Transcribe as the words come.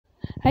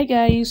Hi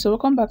guys, so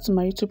welcome back to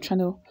my YouTube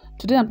channel.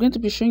 Today I'm going to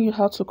be showing you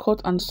how to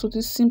cut and sew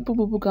this simple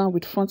bubu gown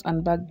with front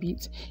and back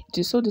beads. It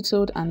is so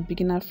detailed and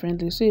beginner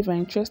friendly, so if you're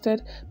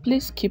interested,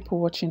 please keep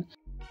watching.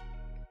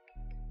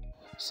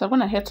 So I'm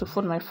going ahead to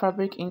fold my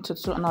fabric into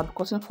two, and I'll be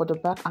cutting for the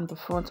back and the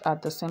front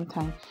at the same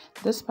time.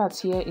 This part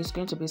here is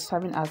going to be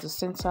serving as the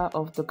center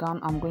of the gown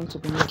I'm going to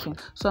be making.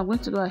 So I'm going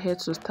to go ahead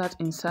to start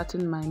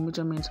inserting my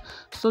measurements.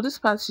 So this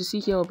part you see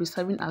here will be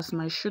serving as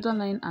my shoulder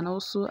line and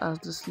also as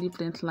the sleeve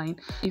length line.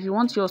 If you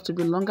want yours to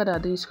be longer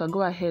than this, you can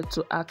go ahead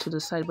to add to the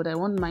side, but I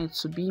want mine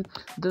to be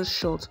this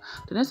short.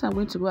 The next thing I'm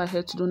going to go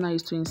ahead to do now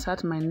is to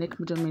insert my neck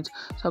measurement.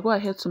 So I'll go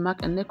ahead to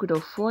mark a neck width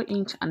of 4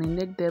 inch and a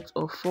neck depth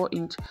of 4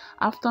 inch.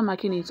 After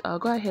marking it, I'll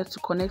go ahead to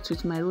connect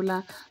with my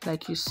ruler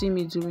like you see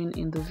me doing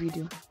in the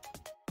video.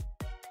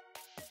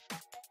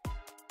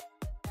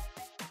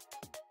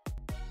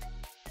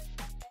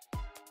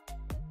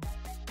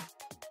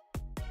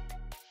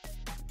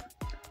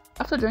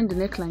 After drawing the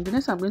neckline, the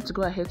next I'm going to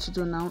go ahead to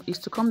do now is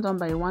to come down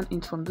by 1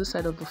 inch from this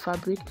side of the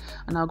fabric,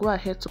 and I'll go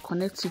ahead to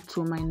connect it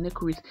to my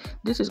neck width.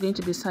 This is going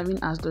to be serving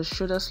as the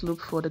shoulder slope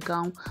for the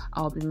gown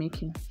I'll be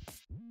making.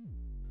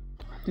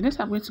 The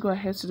next I'm going to go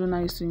ahead to do now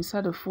is to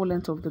insert the full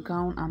length of the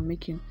gown I'm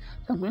making.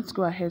 So I'm going to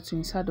go ahead to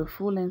insert the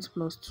full length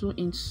plus 2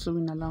 inch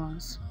sewing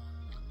allowance.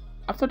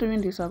 After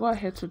doing this, I'll go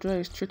ahead to draw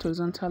a straight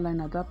horizontal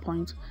line at that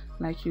point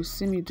like you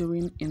see me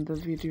doing in the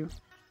video.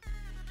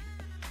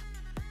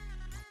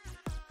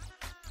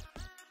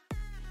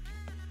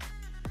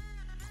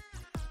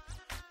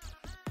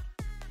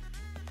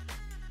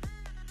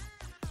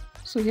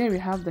 So here we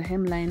have the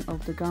hemline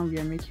of the gown we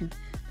are making.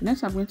 The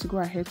next I'm going to go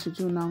ahead to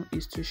do now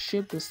is to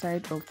shape the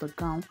side of the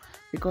gown,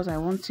 because I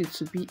want it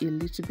to be a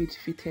little bit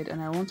fitted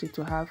and I want it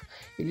to have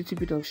a little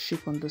bit of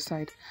shape on the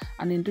side.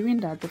 And in doing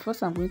that, the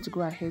first I'm going to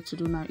go ahead to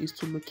do now is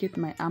to locate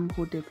my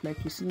armhole depth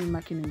like you see me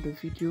marking in the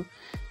video.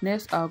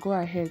 Next, I'll go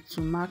ahead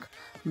to mark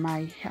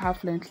my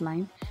half length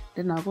line.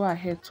 Then I'll go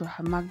ahead to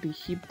mark the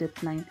hip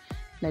depth line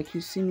like you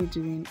see me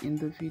doing in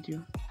the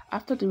video.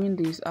 After doing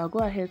this, I'll go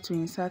ahead to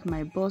insert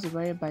my bust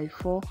divided by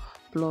 4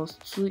 plus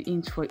 2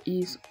 inch for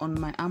ease on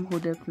my armhole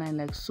depth line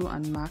like so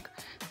and mark.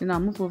 Then I'll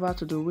move over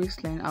to the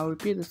waistline. I'll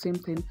repeat the same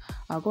thing.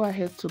 I'll go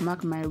ahead to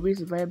mark my waist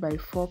divided by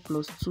 4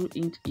 plus 2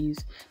 inch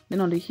ease. Then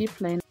on the hip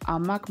line, I'll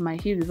mark my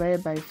hip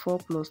divided by 4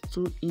 plus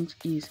 2 inch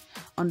ease.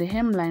 On the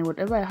hemline,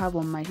 whatever I have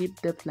on my hip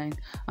depth line,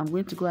 I'm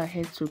going to go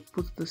ahead to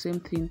put the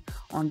same thing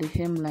on the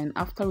hemline,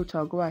 after which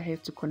I'll go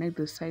ahead to connect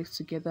the sides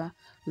together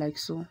like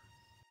so.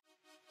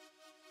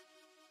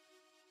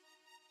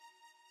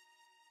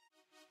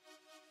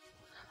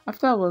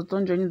 After I was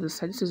done joining the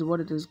side, this is what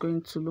it is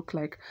going to look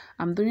like.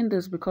 I'm doing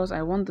this because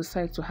I want the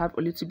side to have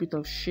a little bit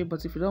of shape,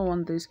 but if you don't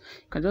want this,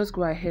 you can just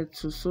go ahead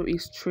to sew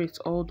it straight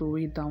all the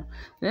way down.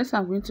 The next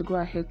I'm going to go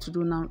ahead to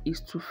do now is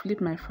to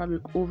flip my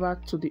fabric over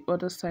to the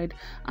other side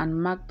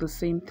and mark the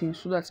same thing,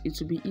 so that it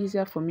will be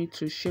easier for me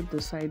to shape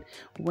the side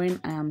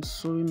when I am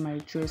sewing my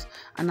dress.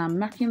 And I'm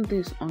marking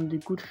this on the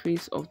good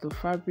face of the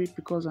fabric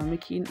because I'm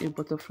making a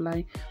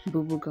butterfly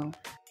bubu gown.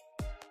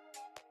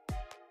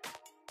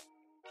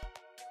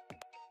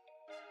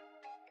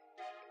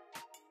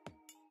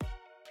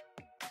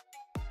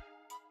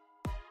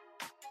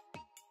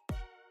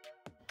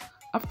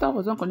 After I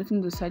was done connecting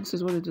the side, this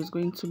is what it is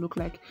going to look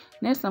like.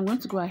 Next, I'm going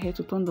to go ahead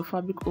to turn the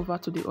fabric over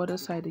to the other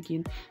side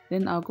again.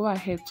 Then I'll go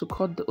ahead to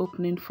cut the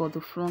opening for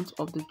the front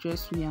of the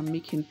dress we are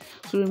making.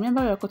 So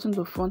remember, we are cutting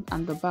the front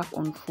and the back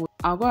on fold.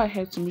 I'll go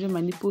ahead to measure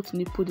my nipple to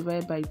nipple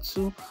divided by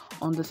 2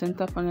 on the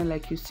center panel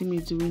like you see me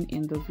doing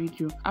in the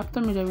video. After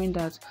measuring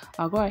that,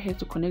 I'll go ahead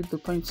to connect the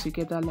points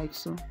together like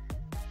so.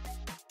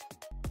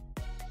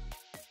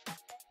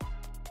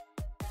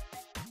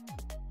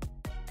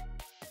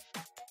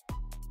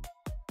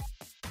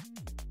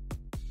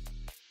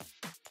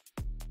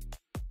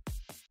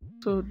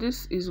 So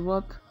this is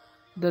what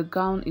the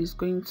gown is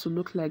going to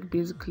look like.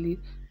 Basically,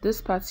 this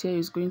part here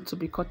is going to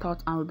be cut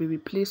out and will be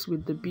replaced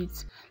with the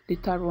beads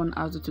later on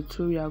as the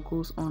tutorial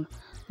goes on.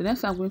 The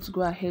next I'm going to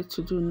go ahead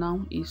to do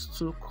now is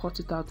to cut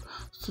it out.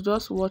 So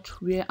just watch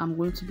where I'm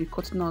going to be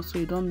cutting out so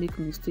you don't make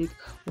mistake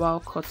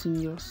while cutting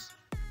yours.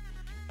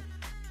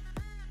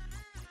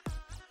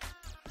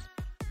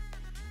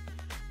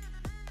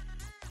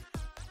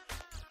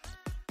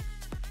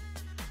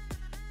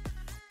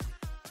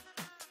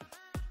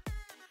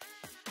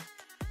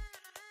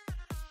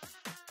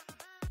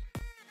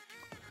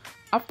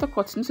 After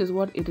cutting, this is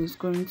what it is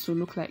going to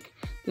look like.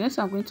 The next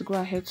I'm going to go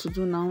ahead to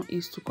do now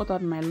is to cut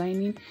out my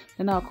lining.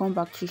 Then I'll come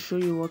back to show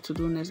you what to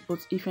do next.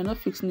 But if you're not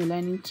fixing the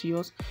lining to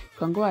yours, you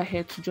can go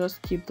ahead to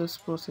just keep this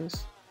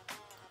process.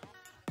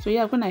 So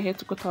yeah, I'm going ahead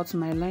to cut out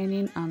my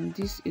lining, and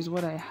this is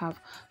what I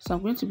have. So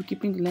I'm going to be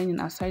keeping the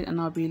lining aside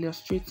and I'll be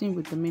illustrating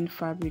with the main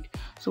fabric.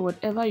 So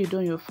whatever you do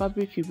on your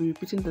fabric, you'll be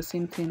repeating the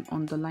same thing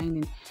on the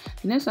lining.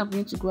 The next I'm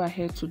going to go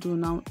ahead to do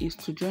now is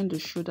to join the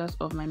shoulders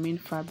of my main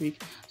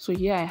fabric. So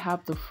here I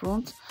have the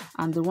front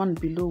and the one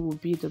below will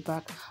be the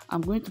back.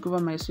 I'm going to go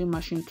over my sewing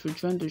machine to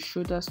join the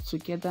shoulders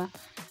together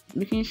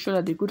making sure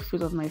that the good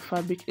fit of my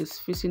fabric is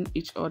facing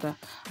each other,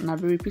 and I'll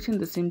be repeating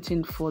the same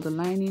thing for the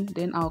lining.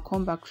 Then I'll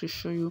come back to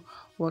show you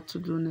what to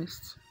do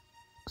next.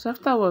 So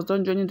after I was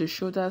done joining the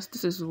shoulders,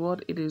 this is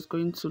what it is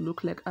going to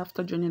look like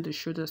after joining the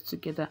shoulders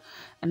together.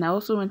 And I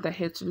also went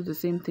ahead to do the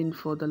same thing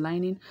for the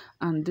lining,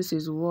 and this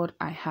is what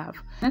I have.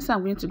 Next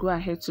I'm going to go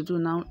ahead to do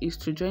now is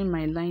to join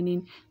my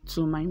lining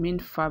to my main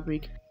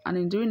fabric. And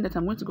in doing that,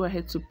 I'm going to go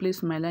ahead to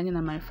place my lining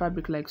and my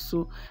fabric like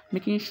so,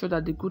 making sure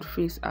that the good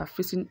face are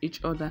facing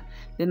each other.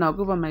 Then I'll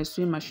go over my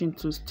sewing machine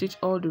to stitch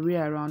all the way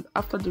around.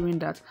 After doing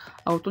that,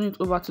 I'll turn it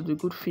over to the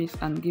good face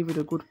and give it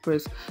a good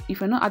press. If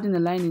you're not adding a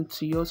lining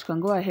to yours, you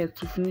can go ahead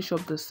to finish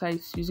up the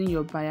sides using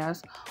your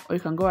bias, or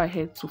you can go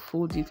ahead to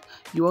fold it.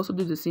 You also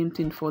do the same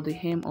thing for the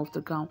hem of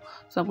the gown.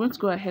 So I'm going to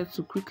go ahead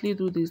to quickly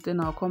do this, then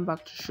I'll come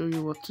back to show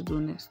you what to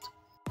do next.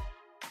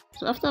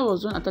 So after I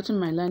was done attaching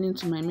my lining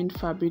to my main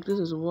fabric, this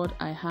is what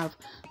I have.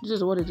 This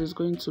is what it is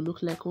going to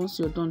look like once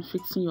you're done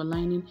fixing your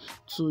lining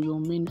to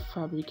your main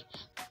fabric.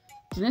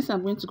 The next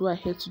I'm going to go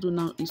ahead to do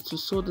now is to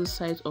sew the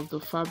sides of the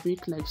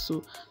fabric like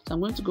so. So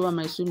I'm going to go on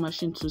my sewing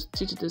machine to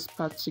stitch this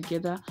part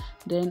together,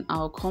 then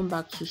I'll come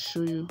back to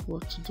show you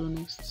what to do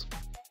next.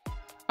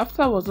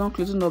 After I was done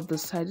closing up the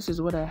side, this is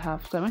what I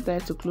have. So I went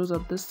ahead to close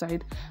up this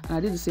side, and I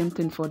did the same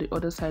thing for the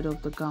other side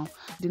of the gown.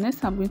 The next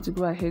thing I'm going to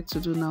go ahead to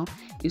do now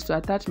is to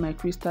attach my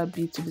crystal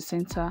bead to the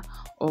center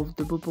of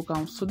the Bubu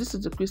gown. So this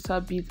is the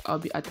crystal bead I'll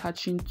be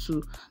attaching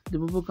to the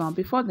Bubu gown.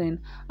 Before then,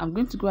 I'm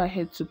going to go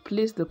ahead to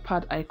place the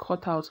part I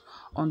cut out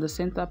on the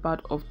center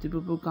part of the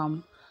Bubu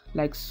gown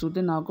like so.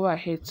 Then I'll go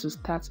ahead to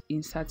start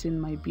inserting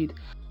my bead.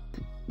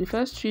 The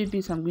first 3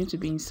 beads I'm going to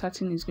be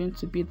inserting is going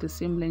to be the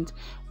same length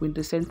with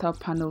the center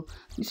panel.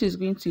 This is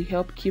going to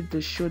help keep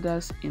the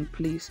shoulders in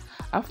place.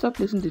 After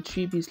placing the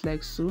 3 beads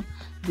like so,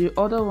 the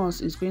other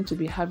ones is going to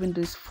be having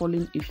this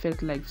falling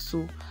effect like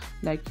so,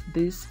 like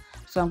this.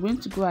 So I'm going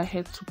to go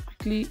ahead to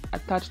quickly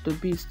attach the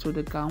beads to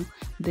the gown,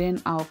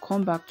 then I'll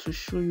come back to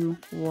show you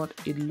what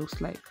it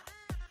looks like.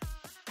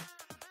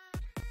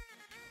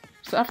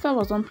 So after I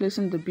was done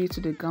placing the bead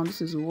to the gown,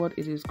 this is what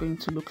it is going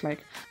to look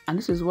like, and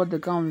this is what the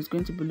gown is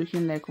going to be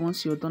looking like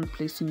once you're done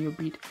placing your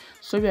bead.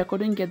 Sorry I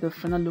couldn't get the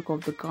final look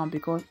of the gown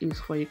because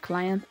it's for a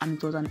client and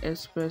it was an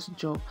express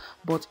job,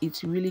 but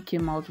it really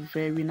came out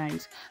very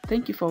nice.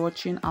 Thank you for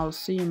watching. I'll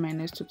see you in my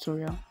next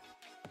tutorial.